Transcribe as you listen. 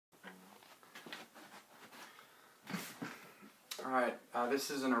Alright,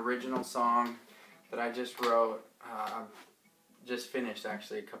 this is an original song that I just wrote, just finished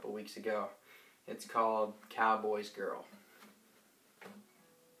actually a couple weeks ago. It's called Cowboy's Girl.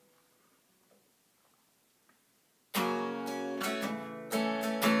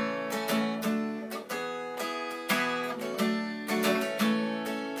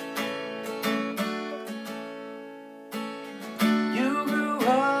 You grew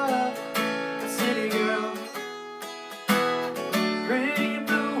up a city girl, pretty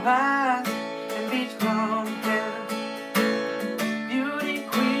blue eyes and beach blonde hair, beauty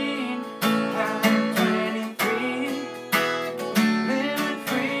queen at 23, living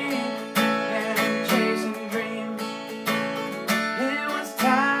free and chasing dreams. It was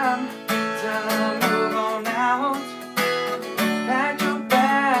time to move on out, pack your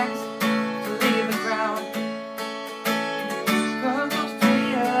bags to leave the ground.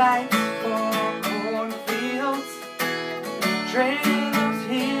 Lights for cornfields, trading those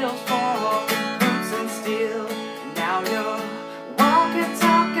heels for boots and steel. And now you're walking,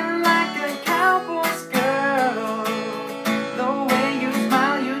 talking like a cowboy's girl. The way you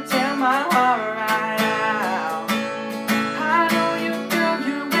smile, you tear my heart right out. I know you, girl,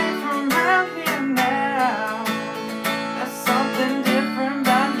 you ain't from around here now. There's something different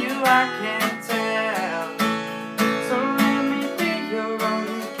about you, I can't tell. So let me be your own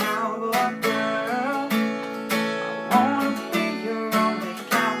cowboy girl. I wanna be your only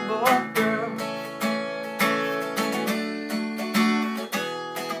cowboy girl.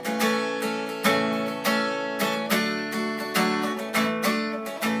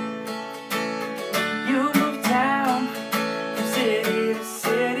 You moved down from city to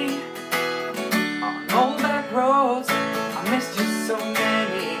city on old back roads. I missed you so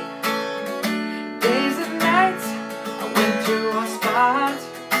many days and nights. I went to a spot,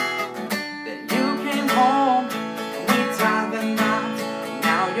 then you came home, and we tied the knot.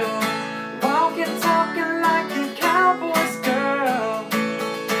 Now you're walking, talking like a cowboy's girl.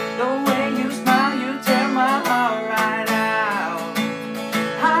 The way you smile, you tear my heart right out.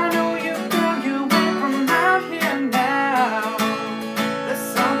 I know you, girl, you ain't from out here now. There's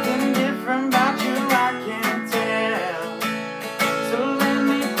something different about you, I can't tell. So let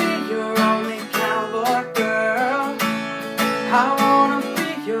me be your only cowboy girl. I wanna be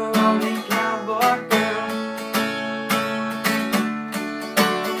your only cowboy girl.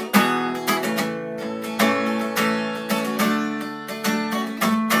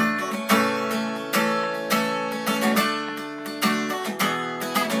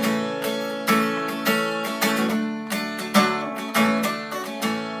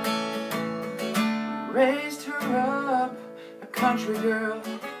 Raised her up, a country girl,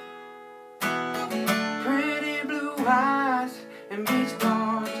 pretty blue eyes and beach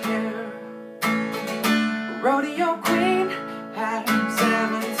blonde hair, rodeo queen at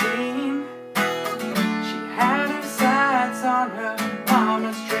 17. She had her sights on her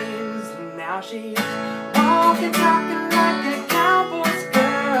mama's dreams, and now she's walking down